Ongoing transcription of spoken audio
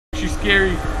actually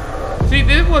scary. See,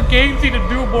 this is what games need to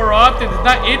do more often. It's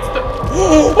not instant.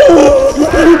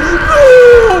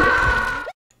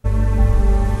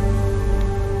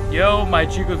 Yo, my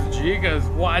chicos and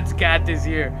chicas, what's got this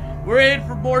here? We're in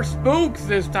for more spooks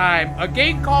this time. A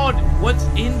game called What's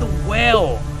in the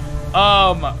Well.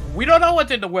 We don't know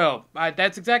what's in the well.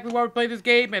 That's exactly why we play this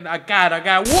game, and I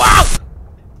got, wow!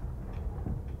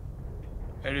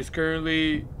 It is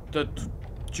currently the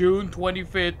June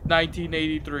 25th,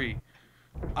 1983.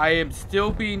 I am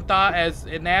still being thought as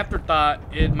an afterthought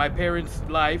in my parents'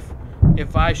 life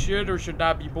if I should or should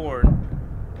not be born.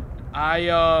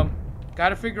 I,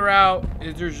 gotta figure out,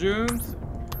 is there zooms?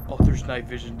 Oh, there's night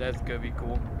vision. That's gonna be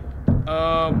cool.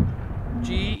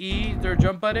 G, E, is there a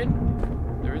jump button?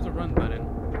 There is a run button.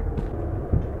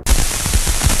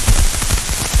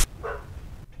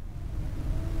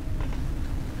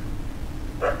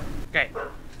 Okay.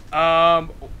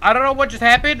 I don't know what just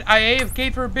happened. I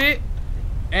AFK'd for a bit,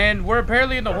 and we're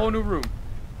apparently in a whole new room.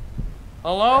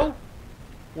 Hello?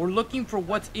 We're looking for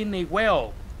what's in a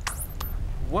well.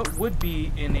 What would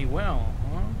be in a well,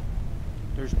 huh?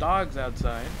 There's dogs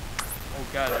outside. Oh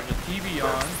god, there's a TV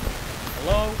on.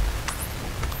 Hello?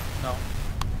 No.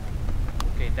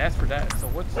 Okay, that's for that. So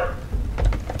what's...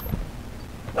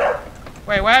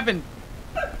 Wait, what happened?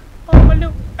 Oh,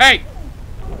 hello. Hey!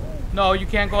 No, you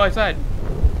can't go outside.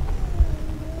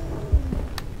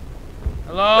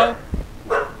 Hello?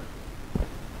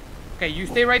 Okay, you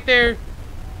stay right there,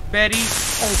 Betty.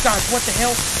 Oh gosh, what the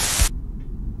hell?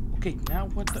 Okay, now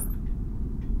what the...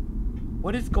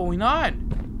 What is going on?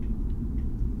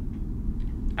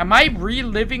 Am I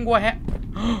reliving what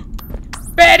happened?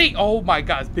 Betty! Oh my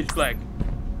god, it's pitch black.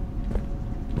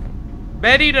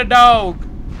 Betty the dog.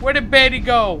 Where did Betty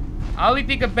go? I only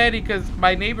think of Betty because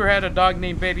my neighbor had a dog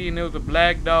named Betty and it was a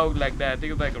black dog like that. I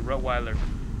think it was like a Rottweiler.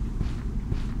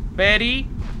 Betty?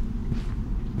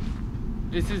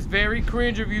 This is very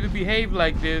cringe of you to behave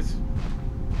like this.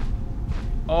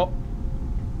 Oh.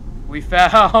 We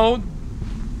found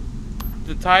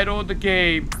the title of the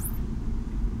game.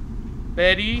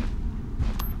 Betty?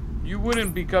 You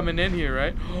wouldn't be coming in here,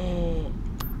 right?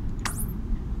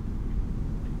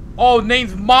 Oh,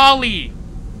 name's Molly.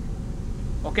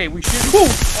 Okay, we should... Oh,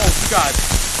 God.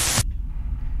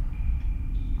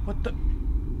 What the...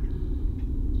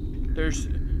 There's...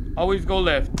 Always go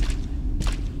left.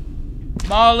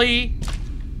 Molly.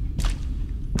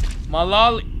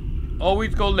 Malali.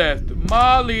 Always go left.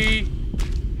 Molly.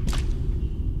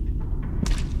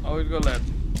 Always go left.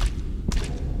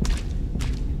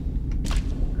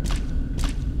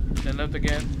 Then left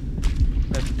again.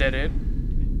 That's dead end.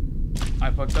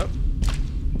 I fucked up.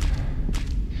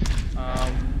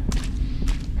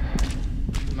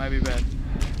 It might be bad.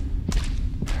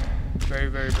 Very,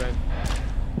 very bad.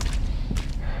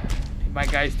 My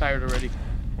guy's tired already.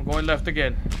 We're going left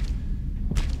again.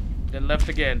 Then left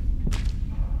again.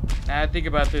 Now I think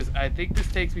about this. I think this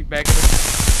takes me back to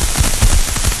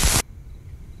the...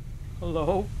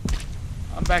 Hello?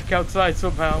 I'm back outside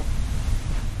somehow.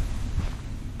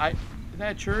 Is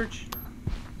that a church?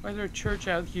 Why is there a church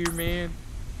out here, man?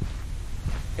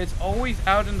 It's always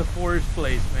out in the forest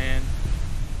place, man.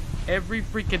 Every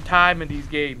freaking time in these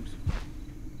games.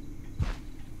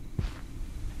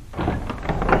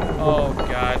 Oh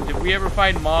god, did we ever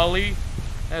find Molly?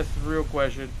 That's the real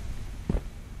question.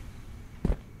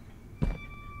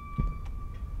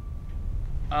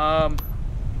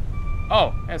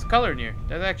 Oh, it has color in here.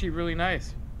 That's actually really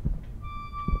nice.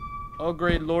 Oh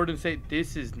great Lord and Saint,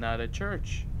 this is not a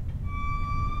church.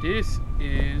 This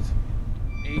is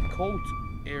a cult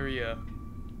area.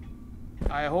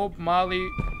 I hope Molly...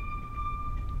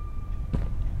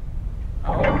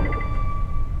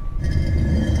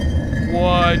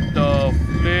 What the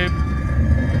flip?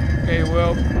 Okay,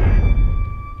 well,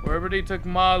 wherever they took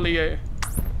Molly,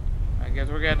 I guess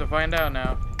we're gonna have to find out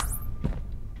now.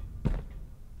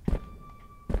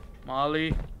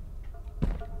 Molly.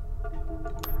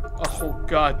 Oh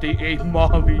god, they ate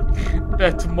Molly.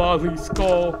 That's Molly's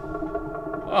skull.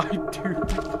 I do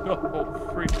no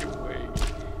freaking way.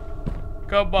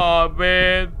 Come on,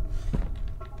 man.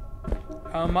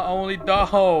 I'm my only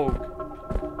dog.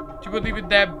 She wasn't even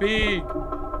that big.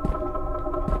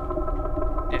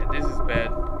 Yeah, this is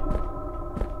bad.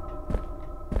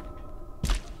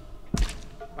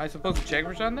 Am I supposed to check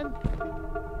for something?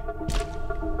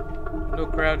 No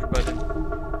crouch button.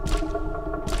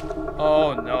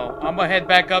 Oh no. I'm gonna head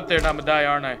back up there and I'm gonna die,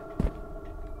 aren't I?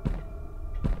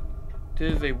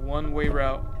 This is a one-way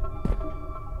route.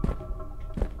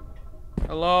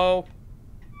 Hello?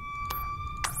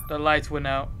 The lights went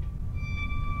out.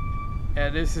 Yeah,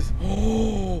 this is...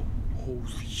 Oh!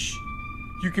 Holy shit.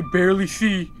 You can barely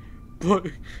see, but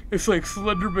it's like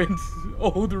Slenderman's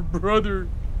older brother.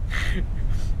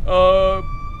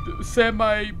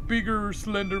 Semi-bigger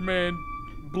Slenderman.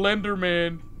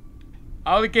 Blenderman.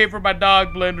 I only came for my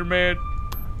dog, Blenderman.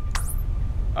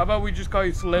 How about we just call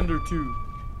you Slender too?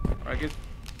 Or I guess.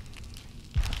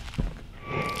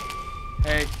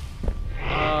 Hey.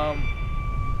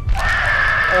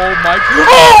 Oh my.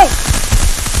 Oh!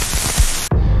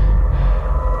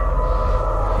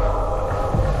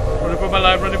 Running for my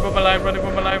life, running for my life, running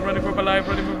for my life, running for my life,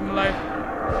 running for my life.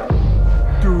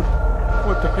 Dude,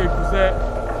 what the heck was that?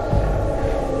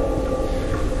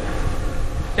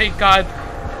 Thank God.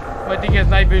 My thing has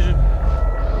night vision.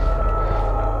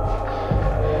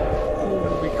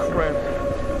 Holy crap.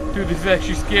 Dude, this is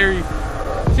actually scary.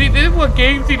 See, this is what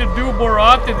games need to do more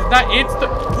often. It's not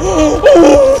instant.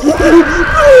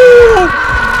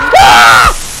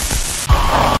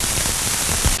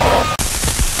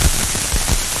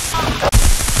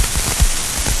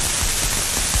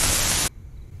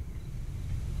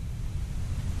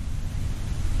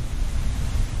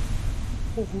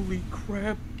 Holy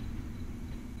crap.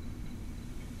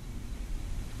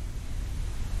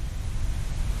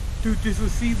 Dude, this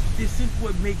is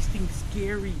what makes things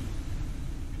scary.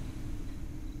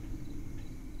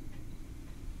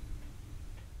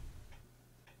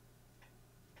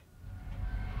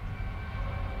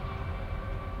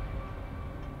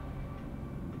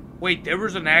 Wait, there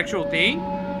was an actual thing?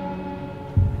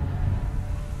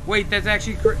 Wait, that's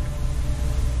actually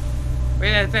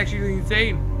Wait, that's actually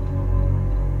insane.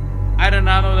 I did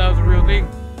not know that was a real thing.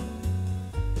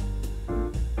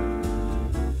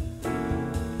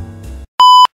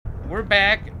 We're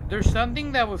back. There's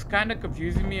something that was kind of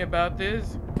confusing me about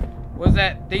this. Was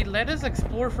that they let us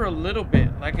explore for a little bit.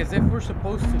 Like as if we're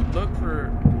supposed to look for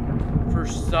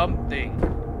something.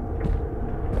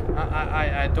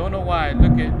 I don't know why.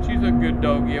 Look at, she's a good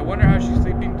doggy. I wonder how she's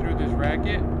sleeping through this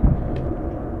racket.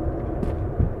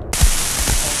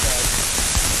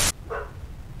 Oh god.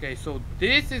 Okay, so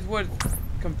this is what's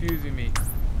confusing me.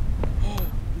 Oh,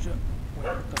 wait,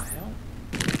 what the hell?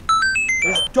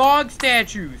 There's dog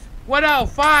statues. What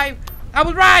else? 5? I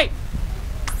was right.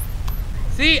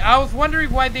 See, I was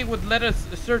wondering why they would let us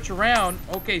search around.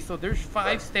 Okay, so there's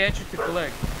 5 statues to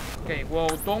collect. Okay, well,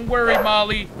 don't worry,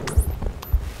 Molly.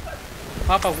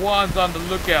 Papa Juan's on the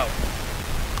lookout.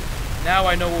 Now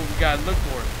I know what we gotta look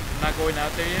for. I'm not going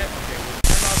out there yet? Okay, we'll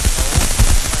turn off.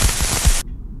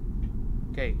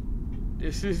 Okay,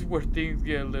 this is where things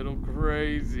get a little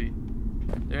crazy.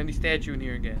 Is there any statue in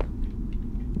here again?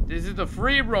 This is the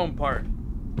free roam part.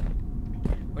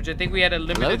 Which I think we had a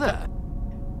limited time.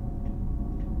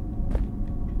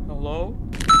 Hello?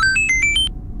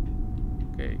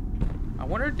 Okay. I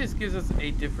wonder if this gives us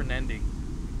a different ending.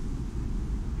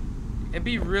 It'd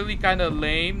be really kind of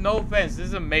lame. No offense, this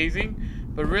is amazing.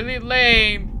 But really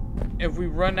lame if we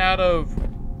run out of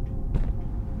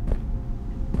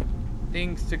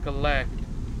things to collect.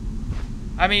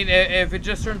 I mean, if it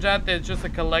just turns out that it's just a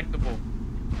collectible.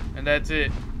 And that's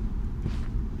it.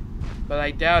 But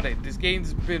I doubt it. This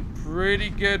game's been pretty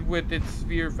good with its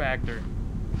sphere factor.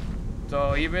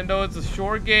 So even though it's a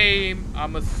short game,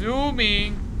 I'm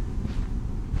assuming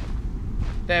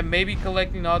that maybe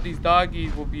collecting all these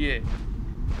doggies will be it.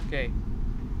 Okay.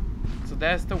 So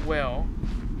that's the well.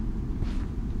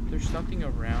 There's something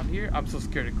around here. I'm so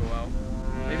scared to go out.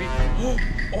 Maybe.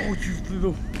 Oh, you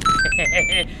little.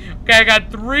 Okay, I got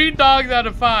 3 dogs out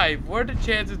of 5. What are the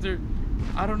chances there?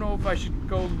 I don't know if I should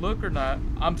go look or not.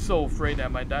 I'm so afraid I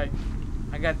might die.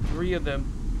 I got 3 of them.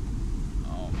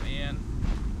 Oh, man.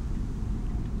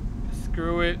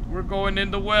 Screw it. We're going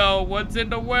in the well. What's in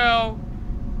the well?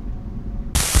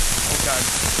 Oh, God.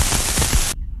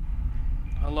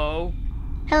 Hello?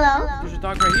 Hello? There's a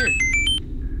dog right here.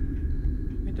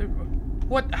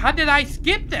 What? How did I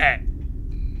skip that?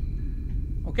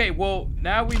 Okay, well,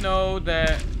 now we know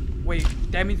that... Wait,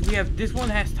 that means we have... This one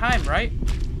has time, right?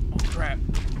 Oh, crap.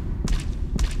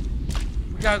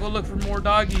 We gotta go look for more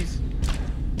doggies.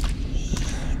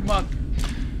 Schmuck.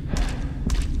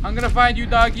 I'm gonna find you,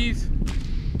 doggies.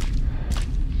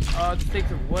 This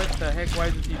takes a... What the heck? Why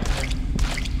is it even there?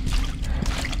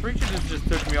 I'm pretty sure this just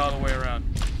took me all the way around.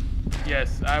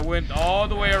 Yes, I went all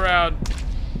the way around.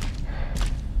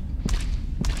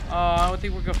 Oh, I don't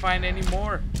think we're gonna find any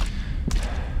more.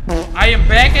 I am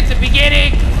back at the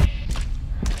beginning! Okay.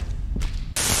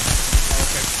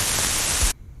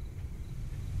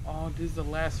 Oh, this is the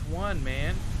last one,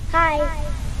 man. Hi.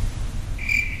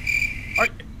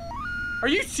 Are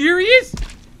you serious?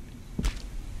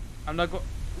 I'm not going...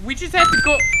 We just have to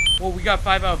go... Well, we got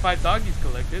 5 out of 5 doggies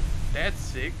collected. That's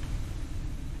sick.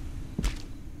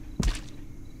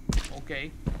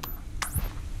 Okay.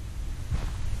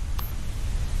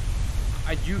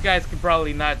 You guys can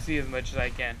probably not see as much as I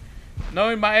can.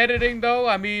 Knowing my editing though,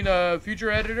 I mean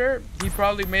future editor, he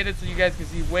probably made it so you guys can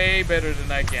see way better than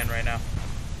I can right now.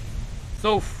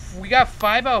 So we got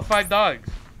 5 out of 5 dogs.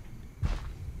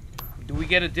 Do we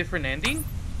get a different ending?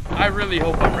 I really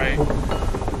hope I'm right.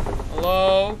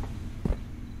 Hello?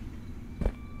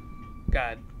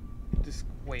 God.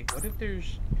 Wait,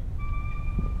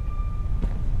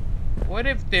 what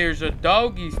if there's a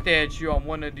doggy statue on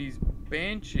one of these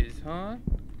benches, huh?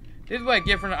 This is what I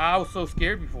get from I was so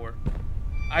scared before.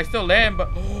 I still am, but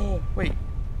oh wait.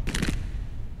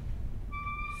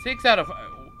 6 out of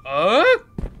 5.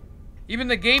 Even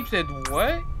the game said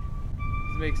what?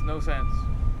 This makes no sense.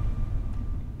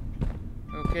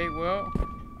 Okay, well,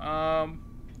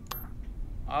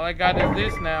 all I got is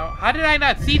this now. How did I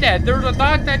not see that? There's a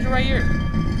dog statue right here.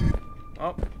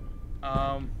 Oh,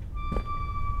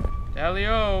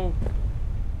 Dalio.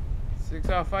 6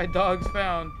 out of 5 dogs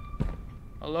found.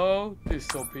 Hello? This is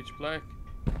so pitch black.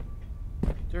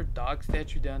 Is there a dog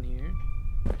statue down here?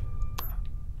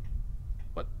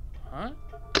 What? Huh?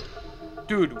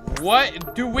 Dude,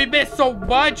 what? Dude, we missed so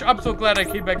much. I'm so glad I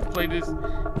came back to play this.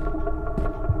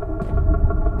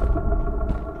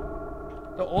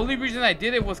 The only reason I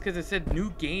did it was because it said new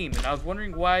game. And I was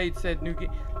wondering why it said new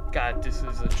game. God, this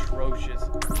is atrocious.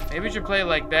 Maybe we should play it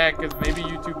like that because maybe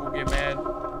YouTube will get mad.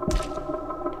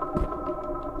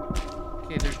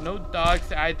 Okay, there's no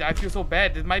dogs. I feel so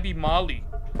bad. This might be Molly.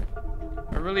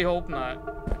 I really hope not.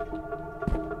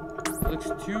 It looks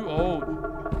too old.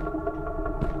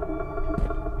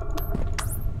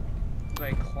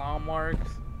 Like claw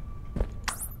marks.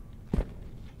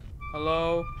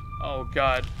 Hello? Oh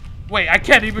god. Wait, I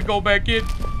can't even go back in.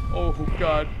 Oh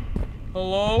god.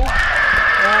 Hello?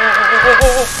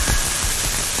 Oh.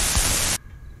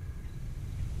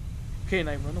 Can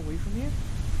I run away from here?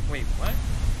 Wait, what?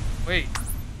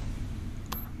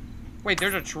 Wait,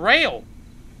 there's a trail.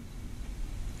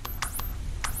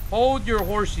 Hold your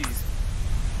horses.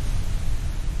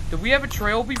 Did we have a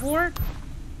trail before?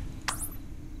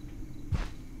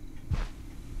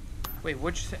 Wait,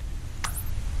 what'd you say?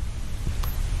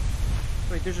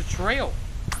 Wait, there's a trail.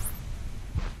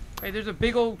 Wait, there's a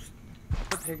big old...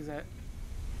 What the heck is that?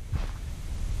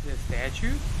 Is it a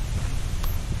statue?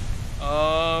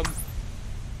 Are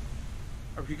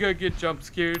we gonna get jump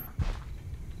scared?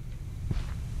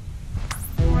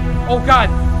 Oh god!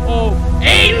 Oh,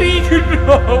 Amy!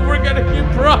 No, we're gonna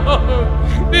get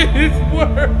broke! This is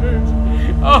worse!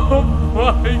 Oh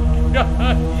my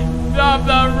god! I'm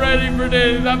not ready for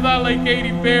this! I'm not like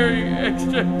Katy Perry,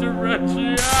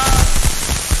 extraterrestrial!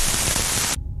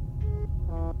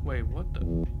 Wait, what the?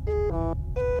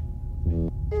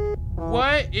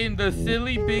 What in the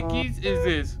silly bickies is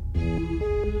this?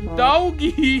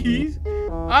 Doggies!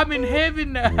 I'm in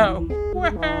heaven now!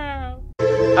 Wow!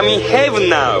 I'm in heaven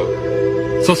now!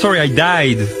 So sorry I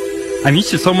died. I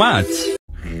miss you so much.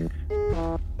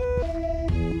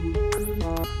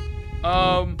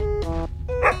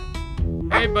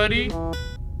 Hey buddy.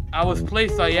 I was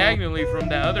placed diagonally from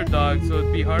that other dog, so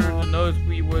it'd be harder to know if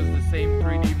we was the same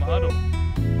 3D model.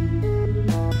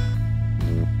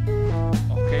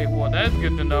 Okay, well that's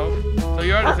good to know. So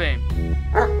you are the same.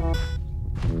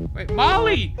 Wait,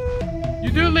 Molly! You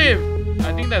do live!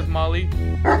 I think that's Molly.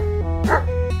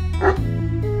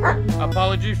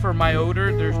 Apologies for my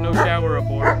odor, there's no shower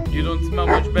aboard. You don't smell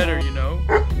much better, you know.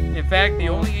 In fact, the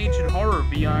only ancient horror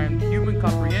beyond human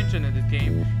comprehension in this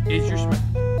game is your smell.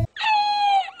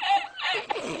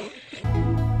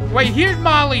 Wait, here's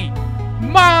Molly!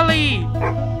 Molly!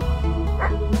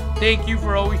 Thank you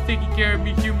for always taking care of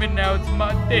me, human. Now it's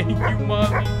my... Thank you,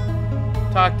 Molly.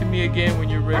 Talk to me again when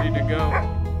you're ready to go.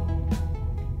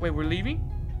 Wait, we're leaving?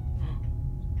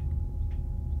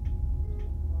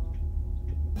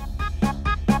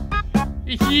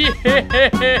 Yeah!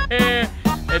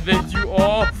 And then you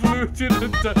all flew to the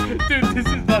top. Dude, this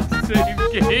is not the same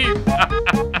game.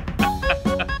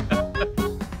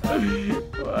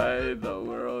 What in the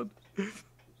world?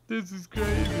 This is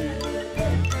crazy.